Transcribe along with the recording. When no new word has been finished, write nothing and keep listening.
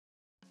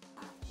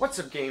What's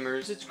up,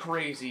 gamers? It's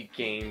Crazy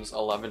Games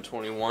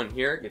 1121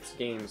 here. It's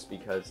games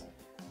because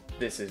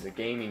this is a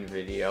gaming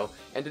video,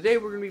 and today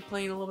we're going to be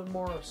playing a little bit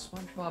more of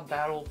SpongeBob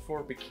Battle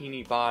for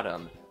Bikini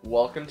Bottom.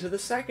 Welcome to the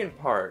second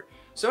part.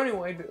 So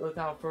anyway,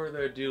 without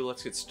further ado,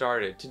 let's get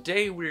started.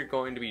 Today we're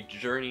going to be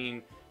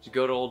journeying to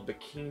good old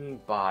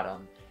Bikini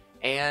Bottom,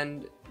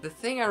 and the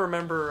thing I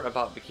remember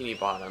about Bikini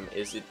Bottom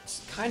is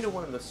it's kind of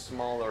one of the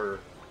smaller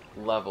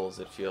levels,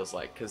 it feels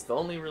like, because the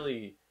only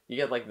really, you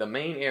get like the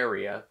main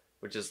area,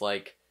 which is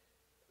like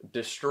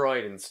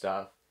destroyed and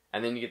stuff,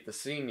 and then you get the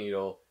sea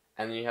needle,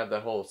 and then you have the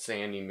whole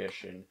sandy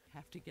mission.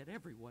 Have to get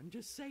everyone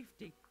to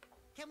safety.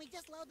 Can we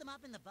just load them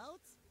up in the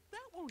boats? That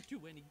won't do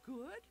any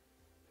good.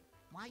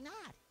 Why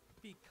not?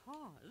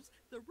 Because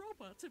the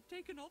robots have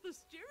taken all the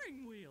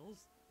steering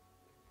wheels.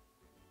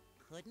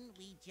 Couldn't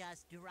we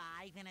just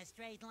drive in a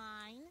straight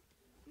line?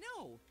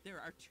 No, there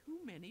are too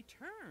many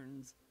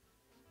turns.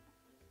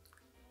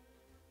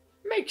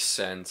 Makes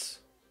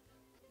sense.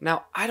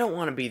 Now, I don't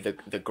want to be the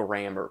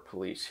grammar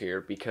police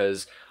here,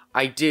 because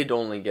I did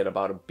only get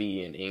about a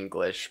B in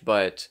English,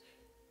 but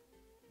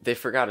they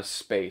forgot a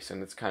space,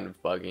 and it's kind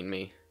of bugging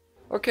me.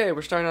 Okay,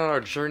 we're starting on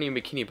our journey in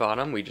Bikini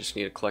Bottom. We just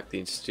need to collect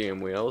these steering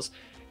wheels,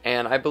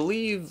 and I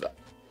believe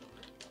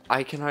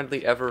I can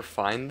hardly ever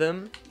find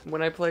them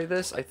when I play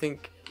this. I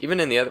think even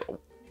in the other...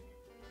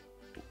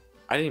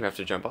 I didn't even have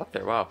to jump up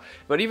there, wow.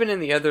 But even in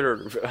the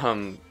other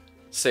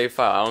save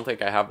file, I don't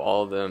think I have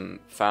all of them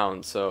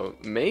found, so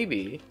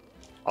maybe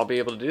I'll be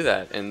able to do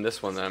that in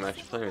this one that I'm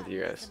actually playing with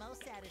you guys.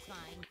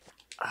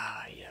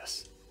 Ah,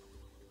 yes.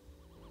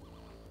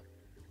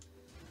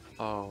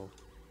 Oh.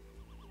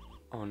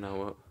 Oh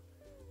no.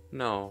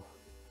 No.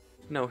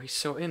 No, he's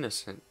so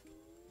innocent.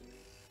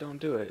 Don't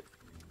do it.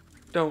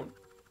 Don't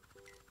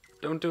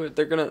do it.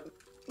 They're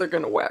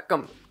gonna whack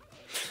him.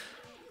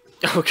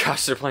 Oh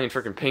gosh, they're playing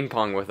freaking ping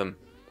pong with him.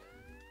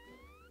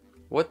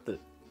 What the?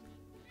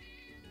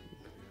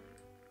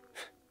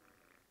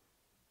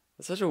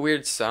 It's such a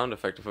weird sound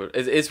effect.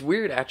 It's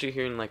weird actually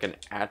hearing like an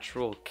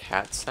actual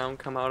cat sound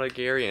come out of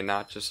Gary and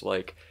not just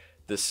like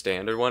the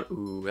standard one.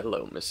 Ooh,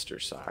 hello,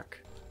 Mr. Sock.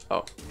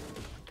 Oh,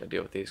 gotta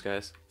deal with these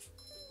guys.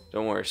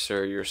 Don't worry,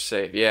 sir, you're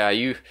safe. Yeah,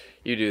 you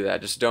do that.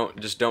 Just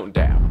don't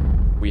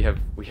dab. We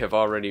have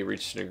already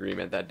reached an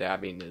agreement that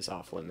dabbing is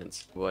off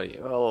limits. Buddy,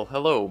 well,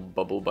 hello,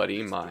 Bubble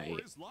Buddy, my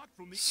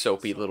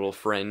soapy little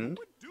friend.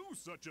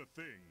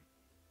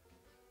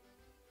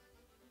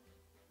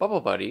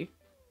 Bubble Buddy,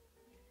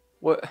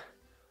 what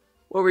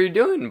were you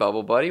doing,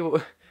 Bubble Buddy?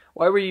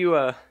 Why were you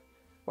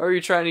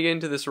trying to get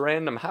into this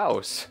random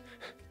house?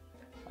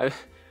 I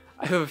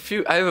have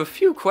a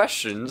few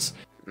questions.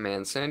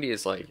 Man, Sandy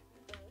is like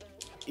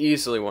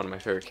easily one of my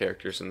favorite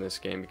characters in this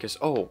game because,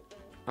 oh,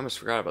 I almost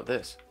forgot about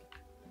this.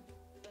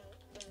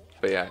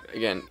 But yeah,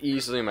 again,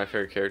 easily my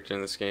favorite character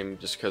in this game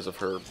just because of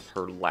her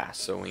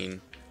lassoing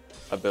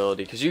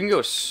ability. Because you can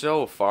go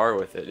so far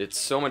with it. It's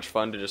so much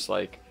fun to just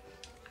like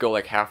go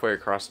like halfway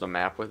across the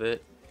map with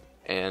it.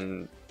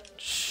 And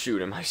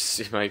shoot,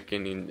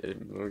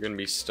 we're gonna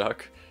be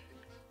stuck.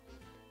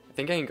 I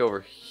think I can go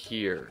over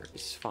here.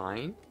 It's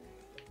fine.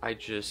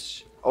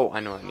 Oh,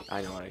 I know what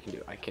I can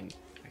do. I can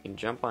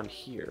jump on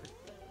here,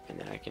 and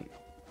then I can.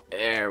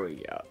 There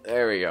we go.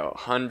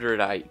 100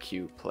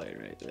 IQ play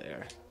right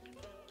there.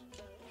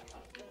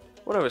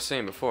 What I was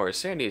saying before is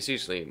Sandy is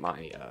usually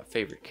my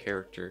favorite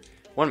character.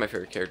 One of my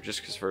favorite characters,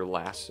 just because of her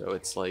lasso.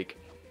 It's like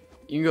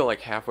you can go like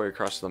halfway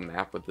across the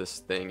map with this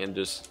thing, and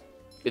just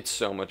it's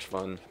so much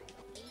fun.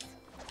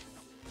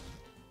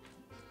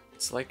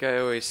 It's like I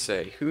always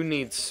say, who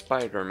needs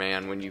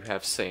Spider-Man when you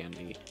have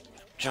Sandy?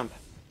 Jump.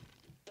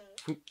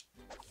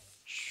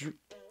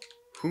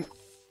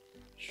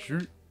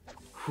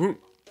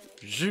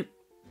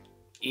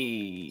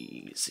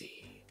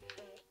 Easy.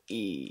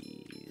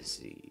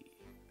 Easy.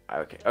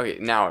 Okay,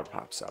 now it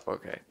pops up.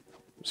 Okay.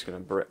 I'm just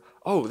gonna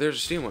oh, there's a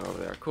steam wheel over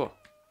there. Cool.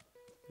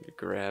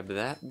 Grab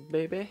that,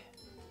 baby.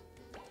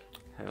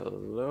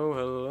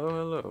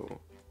 Hello.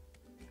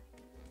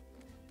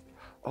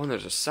 Oh, and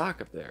there's a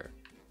sock up there.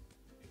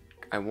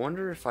 I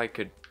wonder if I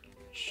could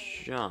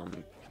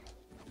jump.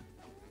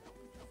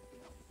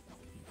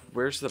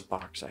 Where's the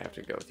box I have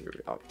to go through?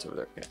 Oh, it's over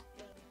there. Okay.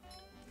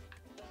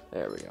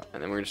 There we go.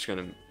 And then we're just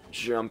gonna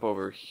jump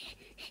over.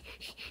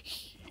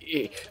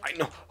 I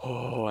know.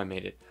 Oh, I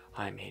made it.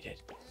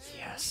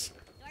 Yes.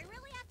 Do I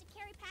really have to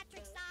carry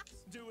Patrick's socks?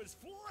 Do his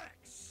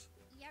flex.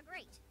 Yeah,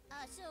 great.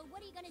 So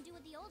what are you gonna do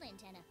with the old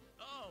antenna?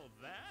 Oh,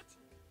 that?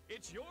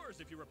 It's yours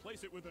if you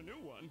replace it with a new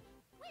one.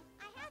 Wait,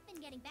 I have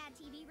been getting bad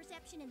TV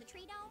reception in the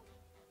tree dome.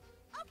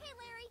 Okay,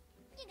 Larry,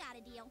 you got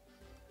a deal.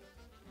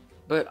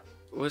 But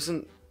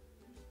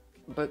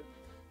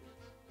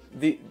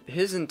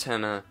his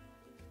antenna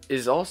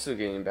is also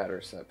getting bad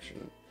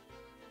reception.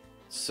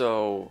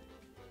 So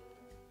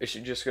is she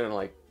just gonna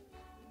like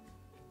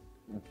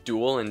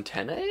dual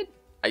antenna it?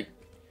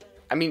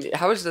 I mean,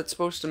 how is that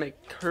supposed to make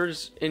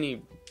hers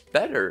any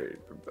better,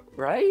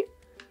 right?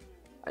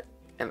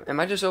 Am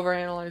I just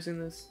overanalyzing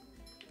this?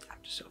 I'm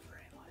just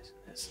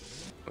overanalyzing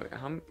this. Wait,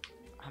 how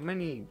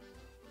many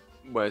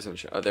Why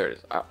isn't it? Oh, there it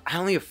is. I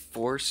only have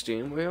 4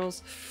 steam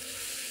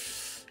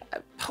wheels.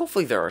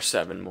 Hopefully there are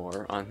 7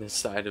 more on this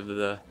side of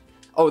the...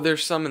 Oh,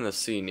 there's some in the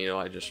sea needle,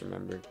 I just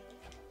remembered.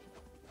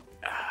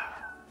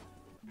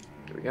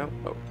 Here we go.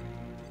 Oh.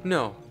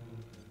 No.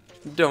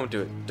 Don't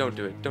do it. Don't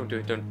do it. Don't do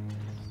it.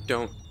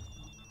 Don't.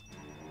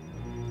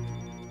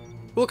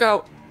 Look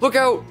out! Look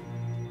out!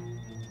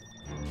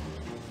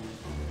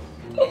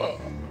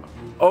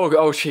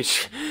 Oh,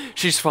 she's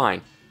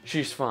fine.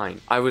 She's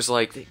fine. I was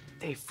like,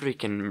 they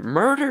freaking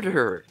murdered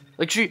her.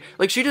 Like she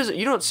doesn't,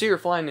 you don't see her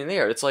flying in the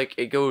air. It's like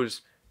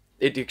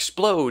it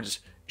explodes,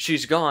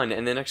 she's gone,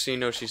 and the next thing you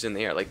know, she's in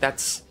the air. Like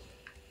that's,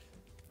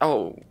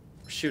 oh,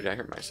 shoot, I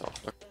hurt myself.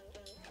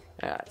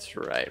 That's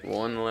right,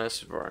 one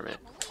less varmint.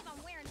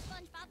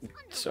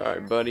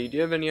 Sorry, buddy, do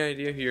you have any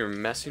idea who you're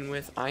messing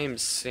with? I am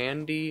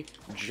Sandy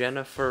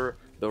Jennifer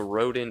the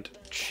Rodent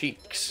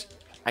Cheeks.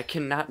 I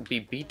cannot be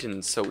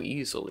beaten so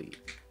easily.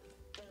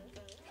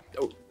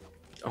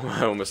 Oh,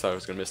 I almost thought I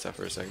was gonna miss that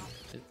for a second.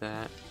 Did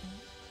that.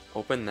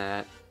 Open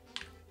that.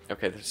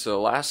 Okay, so the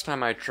last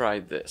time I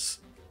tried this,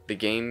 the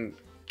game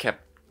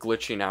kept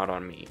glitching out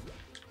on me,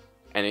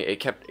 and it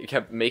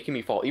kept making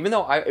me fall. Even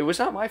though it was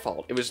not my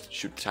fault. It was,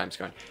 shoot, the time's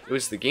gone. It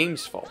was the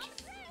game's fault.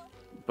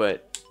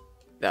 But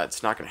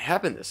that's not gonna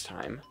happen this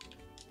time,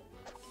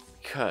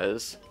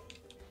 because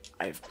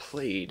I've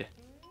played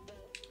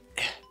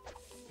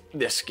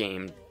this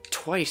game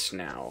twice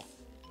now.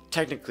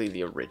 Technically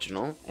the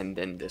original, and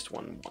then this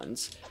one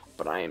once,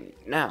 but I am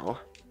now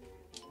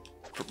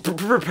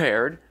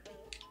prepared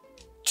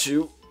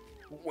to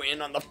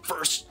win on the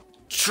first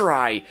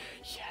try.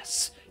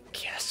 Yes,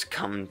 yes,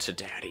 come to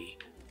daddy.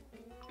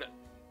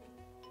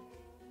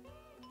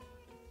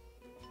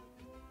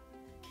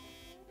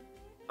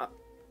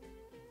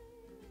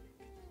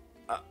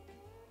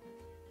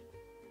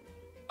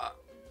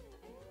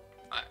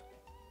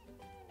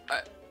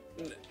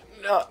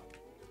 No.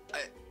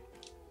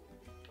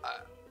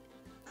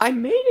 I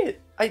made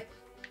it.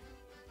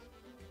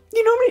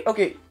 You know how many?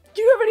 Okay,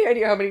 do you have any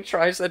idea how many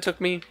tries that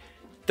took me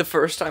the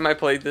first time I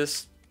played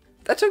this?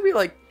 That took me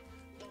like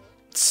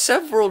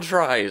several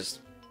tries.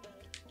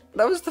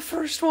 That was the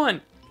first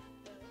one.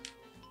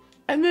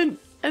 And then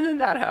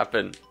that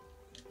happened.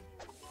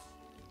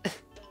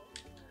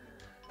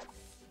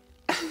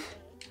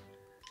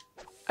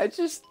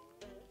 It's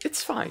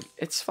fine.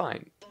 It's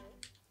fine.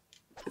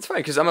 It's fine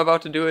because I'm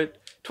about to do it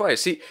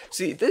twice. See,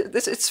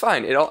 this it's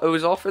fine. It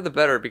was all for the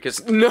better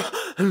because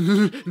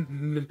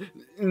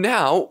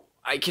now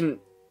I can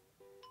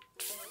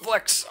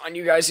flex on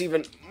you guys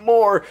even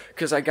more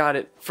because I got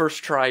it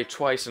first try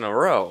twice in a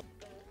row.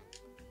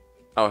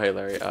 Oh, hey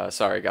Larry.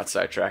 Sorry, got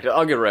sidetracked.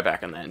 I'll get right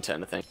back on the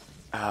antenna thing.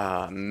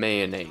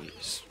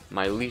 Mayonnaise,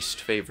 my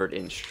least favorite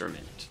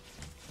instrument.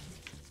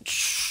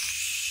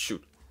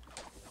 Shoot,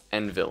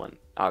 and villain,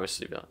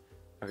 obviously villain.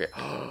 Okay,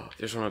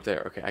 there's one up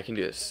there. Okay, I can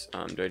do this.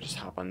 Do I just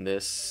hop on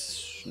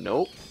this?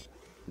 Nope.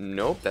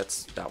 Nope, I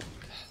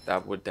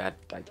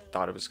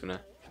thought it was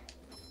gonna...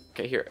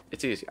 Okay, here,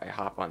 it's easy. I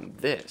hop on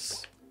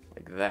this,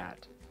 like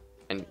that.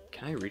 And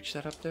can I reach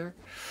that up there?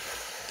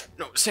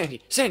 No,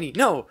 Sandy,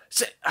 no!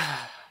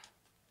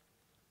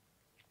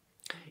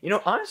 You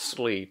know,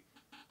 honestly,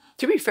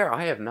 to be fair,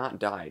 I have not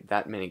died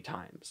that many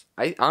times.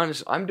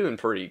 I'm doing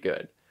pretty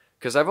good.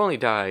 Because I've only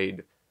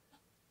died...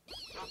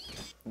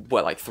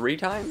 What, like 3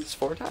 times?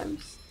 4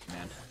 times?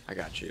 Man, I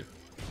got you.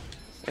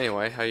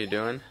 Anyway, how you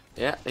doing?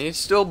 Yeah, and he's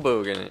still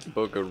booging it.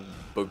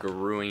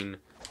 Boogarooing.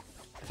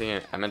 I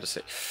think I meant to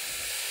say...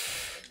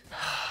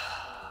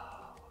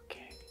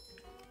 Okay.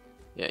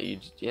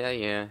 Yeah,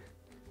 yeah.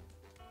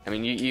 I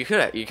mean, you could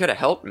have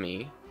helped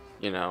me,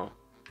 you know,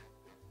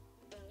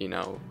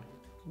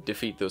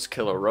 defeat those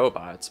killer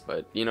robots,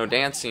 but, you know,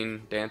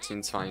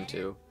 dancing's fine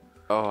too.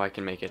 Oh, I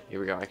can make it.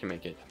 Here we go, I can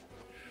make it.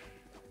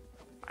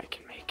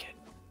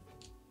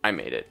 I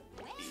made it.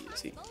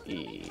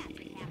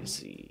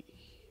 Easy.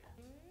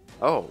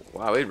 Oh,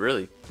 wow, it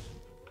really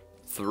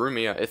threw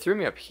me up. It threw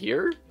me up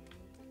here?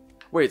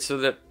 Wait, so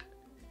does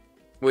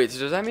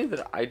that mean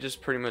that I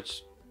just pretty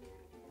much...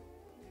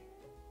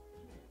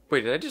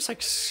 Wait, did I just,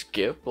 like,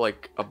 skip,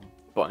 like, a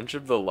bunch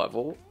of the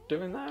level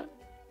doing that?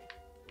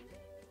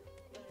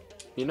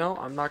 You know,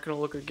 I'm not gonna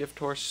look a gift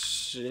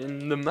horse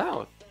in the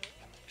mouth.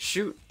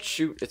 Shoot.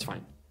 It's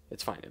fine.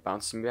 It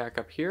bounces me back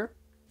up here.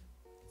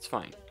 It's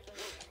fine.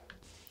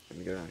 Let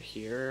me go down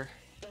here.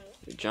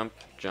 We jump,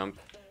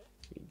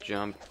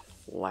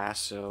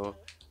 lasso,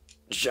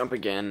 jump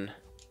again,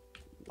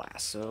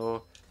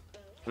 lasso.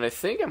 And I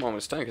think I'm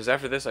almost done, because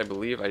after this, I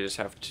believe I just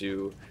have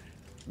to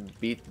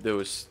beat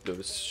those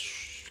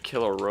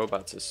killer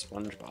robots as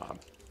Spongebob.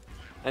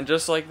 And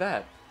just like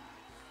that,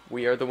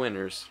 we are the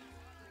winners.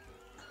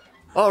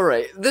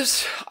 Alright,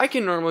 I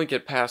can normally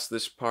get past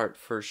this part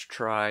first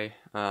try,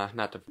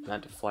 not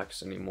to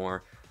flex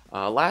anymore.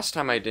 Last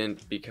time I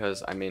didn't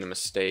because I made a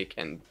mistake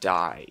and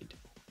died.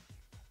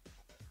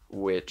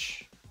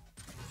 Which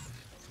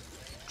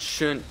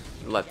shouldn't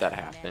let that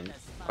happen.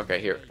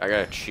 Okay, here, I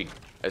gotta cheat.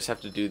 I just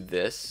have to do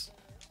this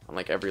on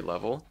like every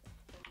level.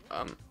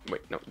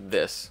 Wait, no,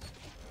 this.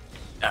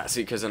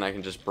 See, because then I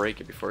can just break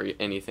it before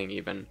anything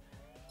even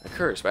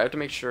occurs. But I have to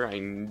make sure I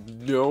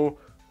know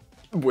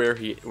where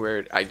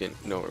I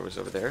didn't know it was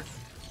over there.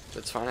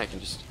 That's fine. I can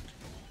just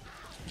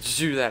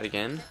do that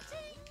again.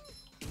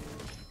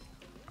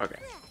 Okay.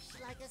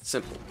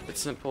 Simple. It's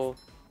simple.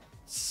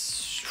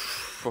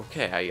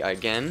 Okay.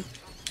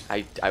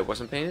 I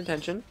wasn't paying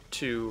attention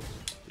to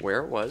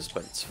where it was,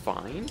 but it's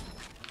fine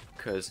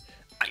because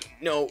I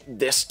know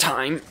this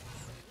time,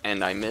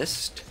 and I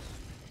missed,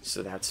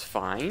 so that's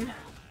fine.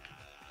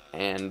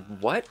 And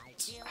what?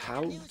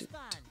 How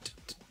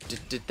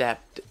did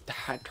that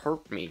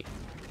hurt me?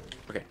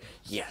 Okay,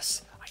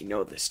 yes, I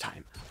know this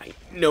time.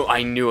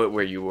 I knew it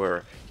where you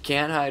were.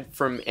 Can't hide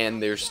from,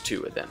 and there's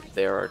two of them.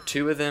 There are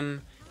two of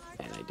them,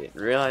 and I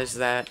didn't realize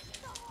that.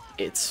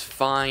 It's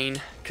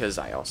fine, because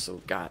I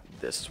also got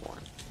this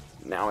one.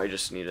 Now I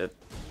just need to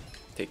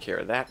take care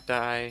of that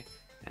guy,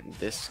 and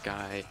this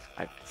guy.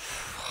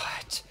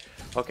 What?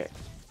 Okay.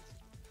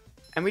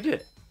 And we did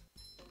it.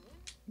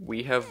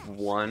 We have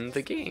won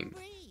the game.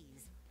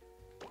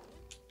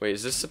 Wait,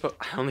 is this supposed...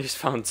 I only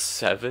found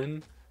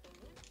 7?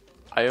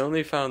 I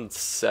only found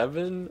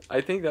 7?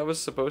 I think that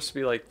was supposed to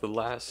be like the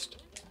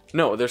last...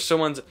 No, there's still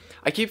ones...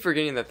 I keep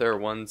forgetting that there are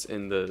ones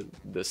in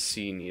the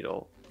sea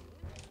needle.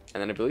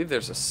 And then I believe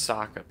there's a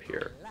sock up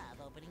here.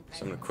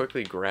 So I'm going to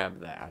quickly grab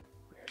that.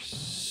 We're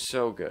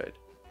so good.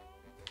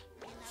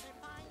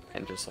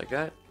 And just like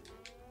that,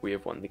 we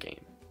have won the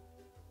game.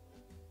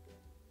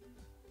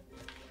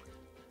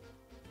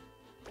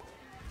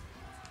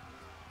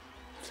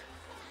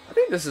 I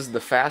think this is the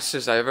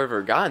fastest I've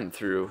ever gotten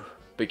through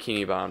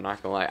Bikini Bottom,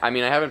 not gonna lie. I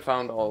mean, I haven't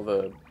found all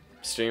the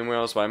steering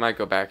wheels, but I might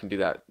go back and do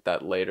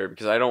that later,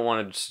 because I don't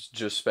want to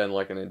just spend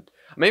like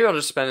maybe I'll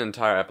just spend an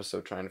entire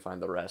episode trying to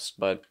find the rest,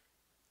 but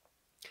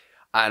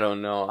I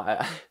don't know.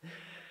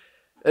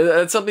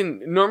 It's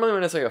something, normally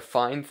when it's like a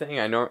fine thing,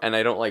 and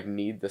I don't like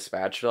need the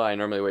spatula, I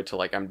normally wait till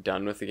like I'm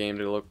done with the game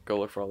to go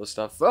look for all this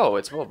stuff. Oh,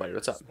 it's Bubble Buddy,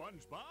 what's up?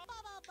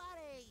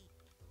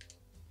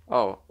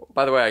 Oh,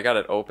 by the way, I got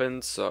it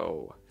open,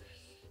 so...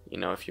 You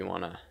know, if you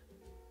want to...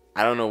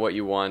 I don't know what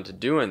you want to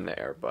do in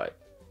there, but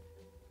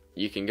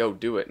you can go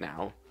do it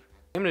now.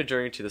 I'm going to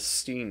journey to the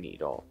steam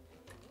needle.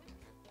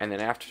 And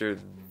then after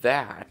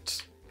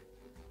that,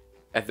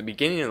 at the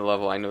beginning of the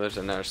level, I know there's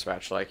another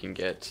spatula I can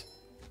get.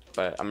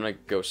 But I'm going to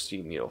go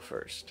steam needle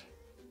first.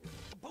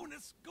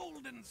 Bonus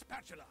golden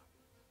spatula.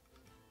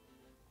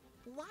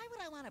 Why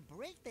would I want to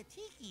break the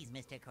tikis,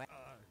 Mr. Krabs?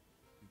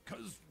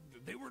 Because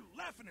they were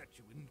laughing at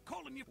you and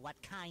calling you... What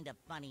kind of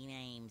funny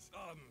names?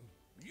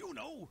 You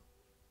know,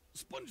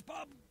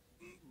 Spongebob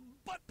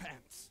butt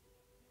pants.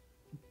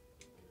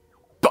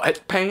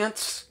 Butt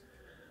pants?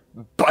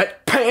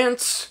 Butt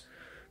pants?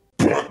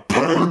 Butt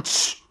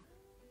pants?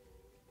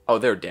 Oh,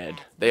 they're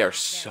dead. They are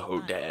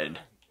so dead.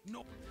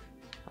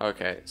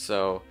 Okay,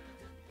 so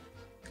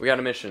we got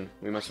a mission.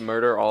 We must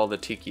murder all the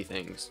tiki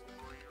things.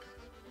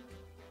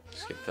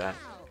 Skip that.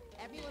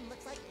 Everyone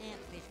looks like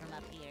antfish from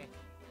up here.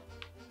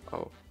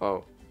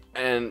 Oh.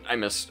 And I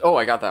missed. Oh,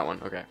 I got that one.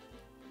 Okay.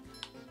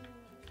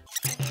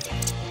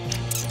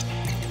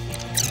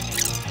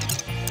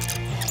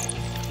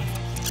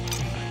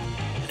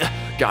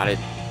 Got it.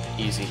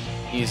 Easy.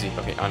 Easy.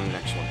 Okay, on the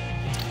next one.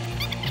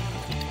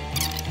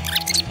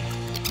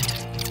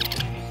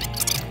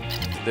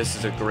 This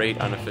is a great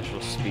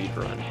unofficial speed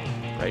run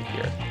right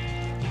here.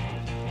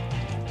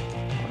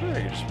 I wonder if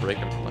I could just break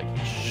them from like...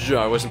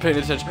 I wasn't paying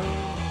attention. Okay,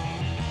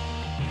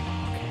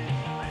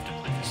 I have to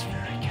play this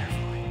very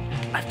carefully.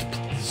 I have to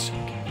play this so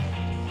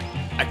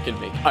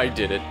carefully. I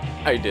did it.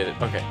 I did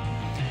it. Okay.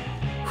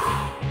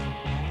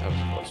 That was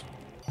close.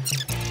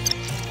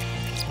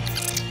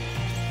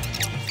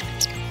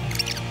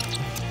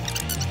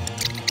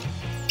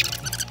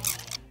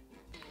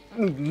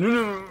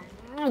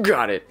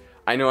 Got it.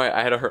 I know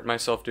I had to hurt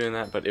myself doing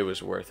that, but it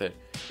was worth it.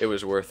 It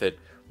was worth it.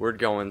 We're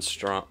going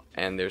strong,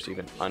 and there's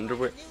even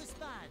underwear.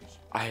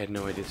 I had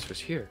no idea this was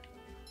here.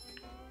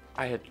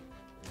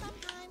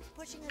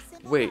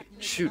 Wait,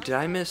 shoot, did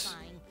I miss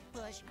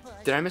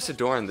a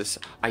door on this?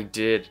 I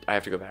did. I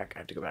have to go back.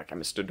 I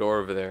missed a door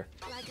over there.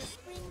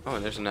 Oh,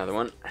 and there's another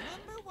one.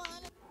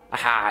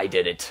 Aha, I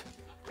did it.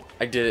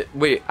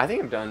 Wait, I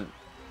think I'm done.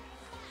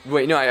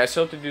 Wait, no, I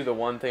still have to do the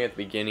one thing at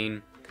the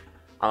beginning.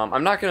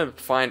 I'm not gonna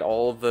find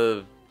all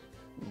the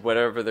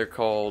whatever they're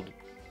called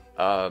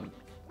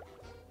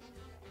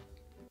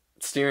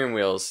steering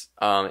wheels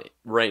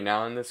right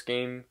now in this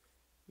game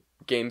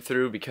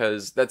through,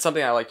 because that's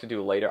something I like to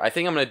do later. I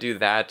think I'm gonna do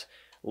that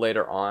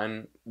later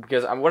on,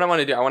 because what I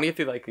want to do, I want to get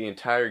through like the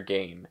entire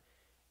game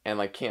and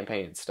like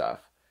campaign and stuff,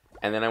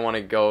 and then I want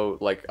to go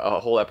like a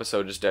whole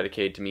episode just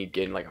dedicated to me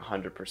getting like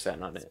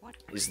 100% on it.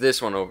 Is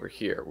this one over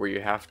here where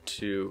you have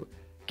to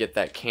get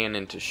that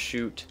cannon to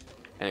shoot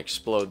and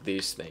explode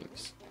these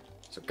things.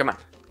 So come on.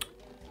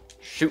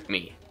 Shoot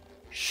me.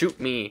 Shoot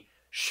me.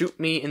 Shoot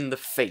me in the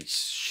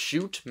face.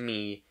 Shoot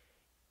me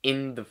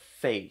in the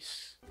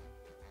face.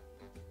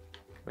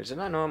 Wait, does it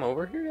not know I'm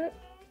over here yet?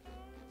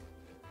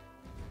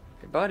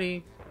 Hey,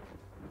 buddy.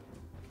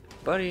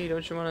 Buddy,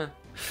 don't you wanna...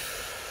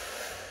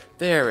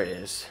 There it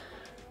is.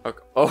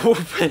 Okay.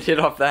 Oh, I hit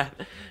off that.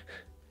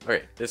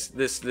 Okay, this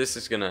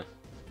is gonna.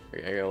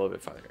 Okay, I got a little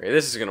bit farther. Okay,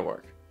 this is gonna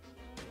work.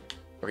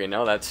 Okay,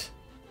 no, that's.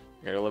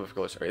 I got a little bit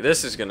closer. Okay,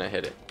 this is gonna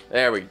hit it.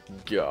 There we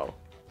go.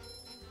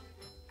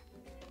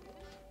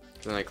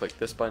 Then I click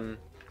this button.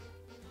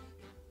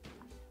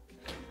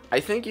 I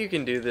think you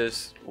can do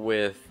this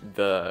with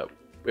the.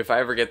 If I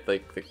ever get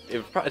like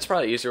it's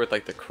probably easier with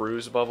like the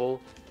cruise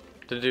bubble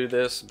to do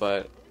this,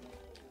 but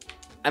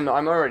I'm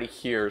already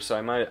here, so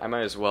I might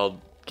as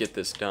well get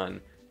this done.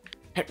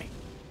 Hit me!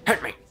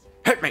 Hit me!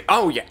 Hit me!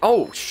 Oh yeah!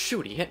 Oh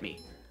shoot! He hit me.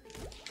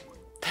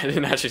 I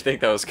didn't actually think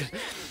that was good.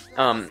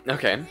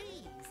 Okay.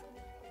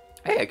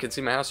 Hey, I can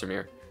see my house from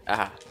here.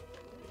 Ah,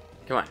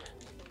 come on.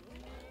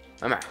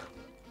 Come on.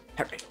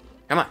 Hit me!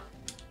 Come on!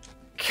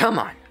 Come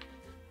on!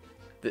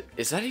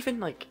 Is that even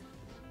like?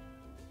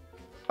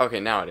 Okay,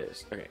 now it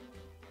is. Okay.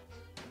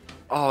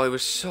 Oh, it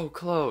was so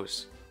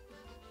close.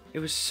 It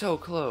was so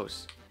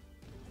close.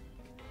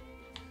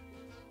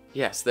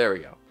 Yes, there we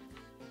go.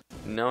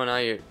 No, now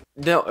you're...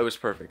 No, it was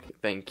perfect.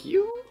 Thank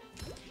you.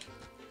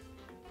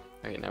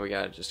 Okay, now we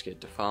gotta just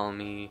get to follow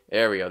me.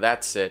 There we go.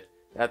 That's it.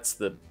 That's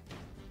the...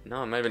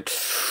 No, it might have been...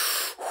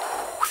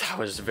 That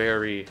was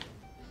very...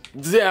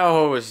 That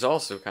was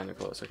also kind of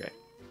close. Okay.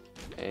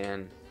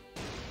 And...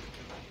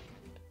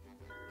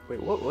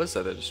 Wait, what was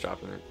that just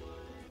dropped in it?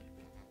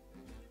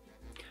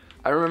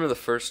 I remember the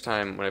first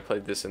time when I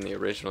played this in the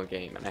original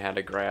game and I had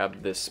to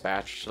grab this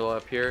spatula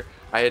up here.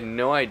 I had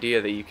no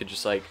idea that you could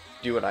just like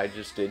do what I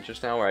just did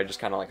just now, where I just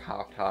kind of like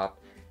hop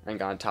and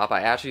got on top.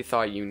 I actually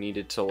thought you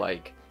needed to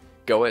like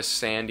go as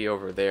Sandy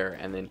over there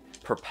and then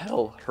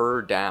propel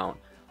her down.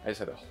 I just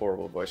had a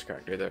horrible voice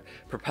crack right there.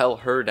 Propel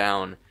her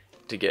down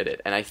to get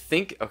it. And I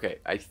think, okay,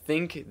 I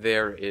think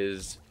there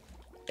is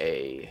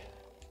a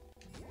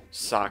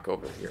sock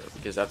over here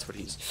because that's what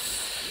he's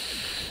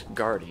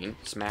guarding.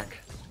 Smack.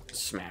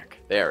 Smack.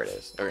 There it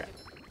is. Okay.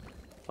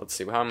 Let's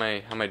see. How am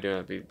I doing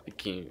at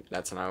Bikini?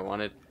 That's what I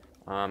wanted.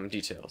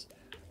 Details.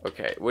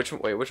 Okay. Which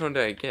one did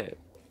I get?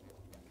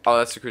 Oh,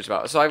 that's the cruise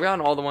about. So I've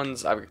gotten all the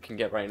ones I can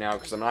get right now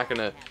because I'm not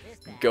gonna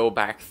go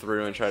back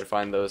through and try to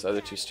find those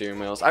other two steering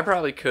wheels. I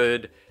probably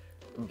could,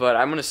 but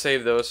I'm gonna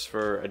save those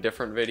for a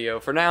different video.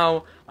 For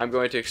now, I'm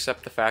going to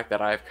accept the fact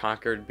that I've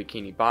conquered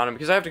Bikini Bottom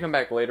because I have to come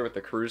back later with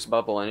the cruise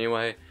bubble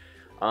anyway.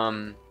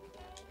 So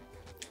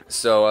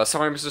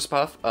sorry, Mrs.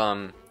 Puff.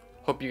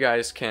 Hope you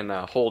guys can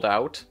hold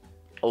out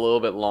a little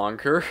bit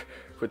longer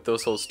with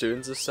those whole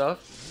students and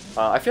stuff.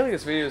 I feel like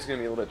this video is going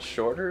to be a little bit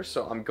shorter,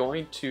 so I'm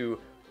going to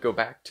go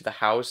back to the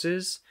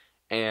houses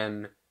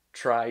and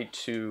try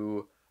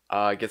to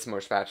get some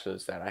more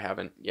spatulas that I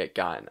haven't yet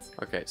gotten.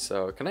 Okay,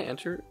 so can I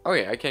enter? Oh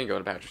yeah, I can go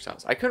into Patrick's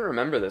house. I couldn't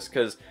remember this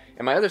because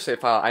in my other save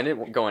file, I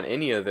didn't go in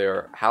any of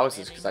their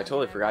houses because I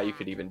totally forgot you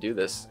could even do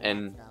this.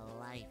 And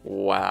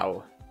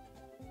wow.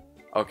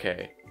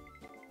 Okay.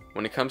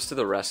 When it comes to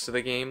the rest of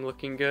the game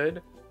looking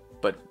good,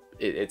 but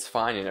it's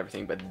fine and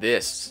everything, but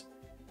this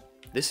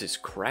is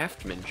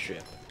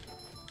craftsmanship.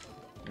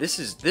 This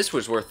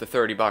was worth the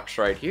 $30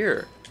 right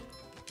here.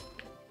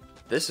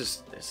 This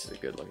is a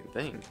good looking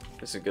thing.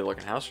 This is a good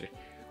looking house.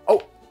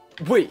 Oh,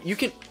 wait, you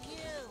can...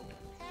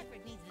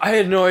 I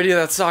had no idea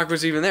that sock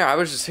was even there. I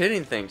was just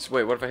hitting things.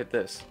 Wait, what if I hit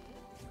this?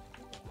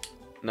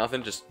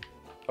 Nothing, just...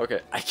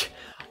 Okay,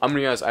 I'm gonna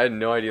be honest, I had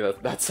no idea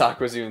that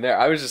sock was even there.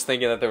 I was just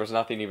thinking that there was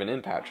nothing even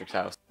in Patrick's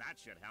house. That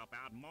should help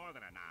out more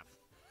than enough.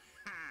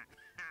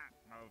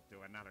 Move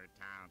to another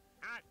town.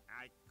 I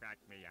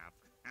cracked me up.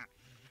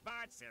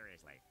 But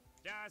seriously,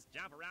 just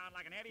jump around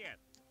like an idiot.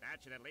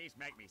 That should at least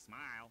make me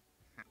smile.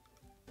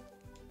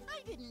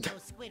 I didn't know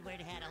Squidward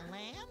had a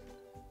lamp.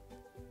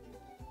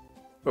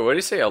 Wait, what did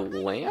he say? A I didn't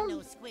know lamp?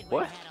 Squidward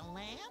What? had a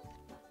lamp.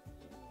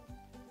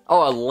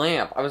 Oh, a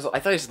lamp. I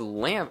thought he said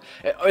lamp.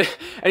 And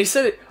he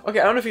said it. Okay,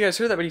 I don't know if you guys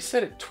heard that, but he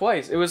said it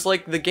twice. It was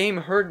like the game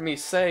heard me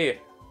say,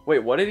 wait,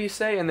 what did he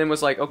say? And then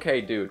was like,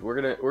 okay, dude,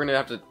 we're gonna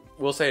have to,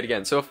 we'll say it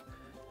again. So if,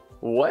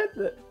 what?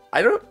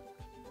 I don't,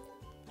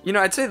 you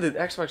know, I'd say the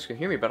Xbox can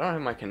hear me, but I don't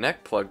have my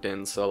Kinect plugged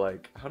in. So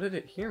like, how did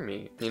it hear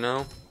me? You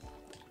know,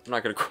 I'm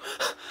not gonna,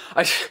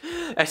 I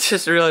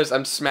just realized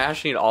I'm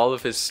smashing all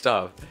of his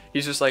stuff.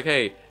 He's just like,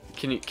 hey,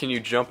 can you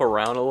jump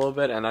around a little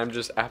bit? And I'm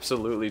just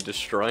absolutely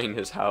destroying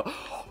his house.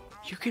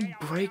 You can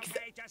break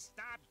that. Just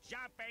stop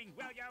jumping,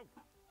 will you?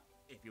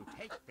 If you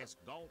take this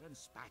golden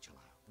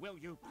spatula, will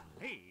you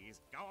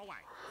please go away?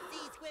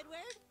 See,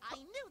 Squidward, I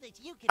knew that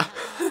you could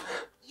help me out.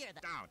 You're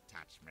the... Don't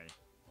touch me.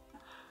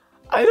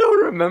 I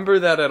don't remember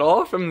that at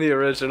all from the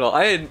original.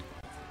 I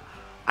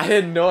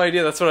had no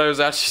idea that's what I was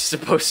actually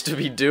supposed to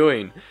be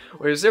doing.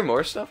 Wait, is there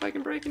more stuff I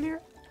can break in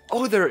here?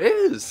 Oh, there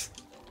is.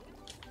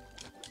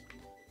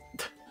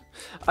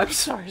 I'm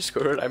sorry,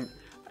 Squidward.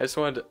 I just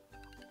wanted to...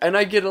 And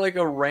I get like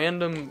a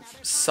random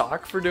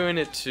sock for doing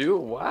it too?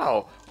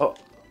 Wow. Oh,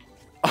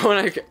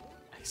 and I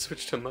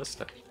switched to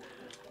mustache.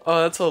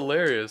 Oh, that's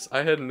hilarious.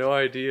 I had no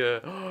idea.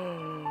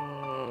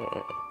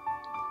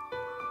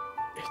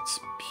 It's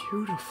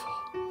beautiful.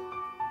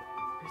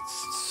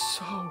 It's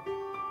so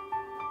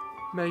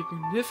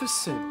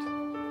magnificent.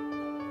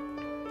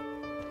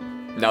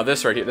 Now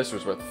this right here, this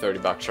was worth 30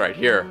 bucks right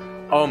here.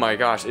 Oh my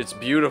gosh, it's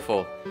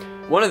beautiful.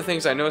 One of the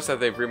things I noticed that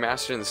they've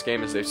remastered in this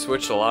game is they've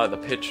switched a lot of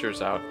the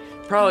pictures out.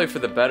 Probably for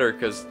the better,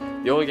 because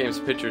the old game's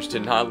pictures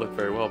did not look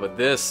very well, but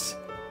this,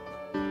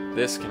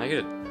 can I get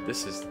it?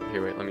 This is,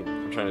 here, wait,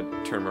 I'm trying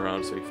to turn him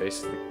around so he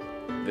faces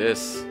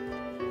this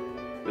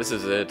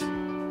is it.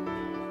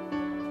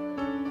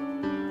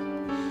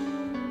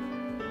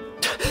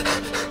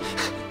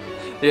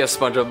 Yeah,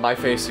 SpongeBob, my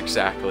face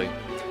exactly.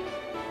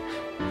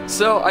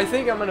 So, I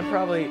think I'm gonna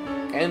probably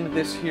end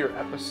this here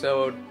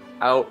episode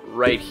out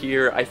right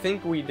here. I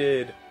think we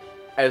did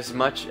as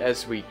much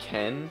as we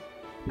can.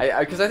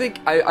 Because I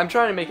think I'm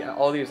trying to make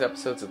all these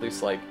episodes at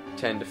least like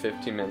 10 to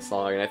 15 minutes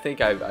long, and I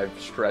think I've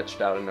stretched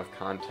out enough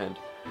content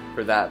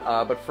for that.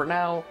 But for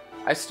now,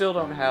 I still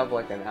don't have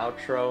like an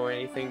outro or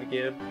anything to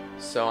give,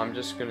 so I'm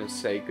just gonna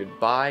say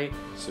goodbye,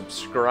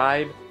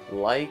 subscribe,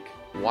 like,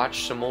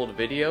 watch some old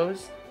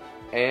videos,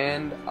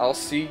 and I'll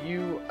see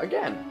you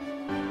again.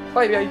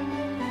 Bye,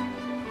 bye.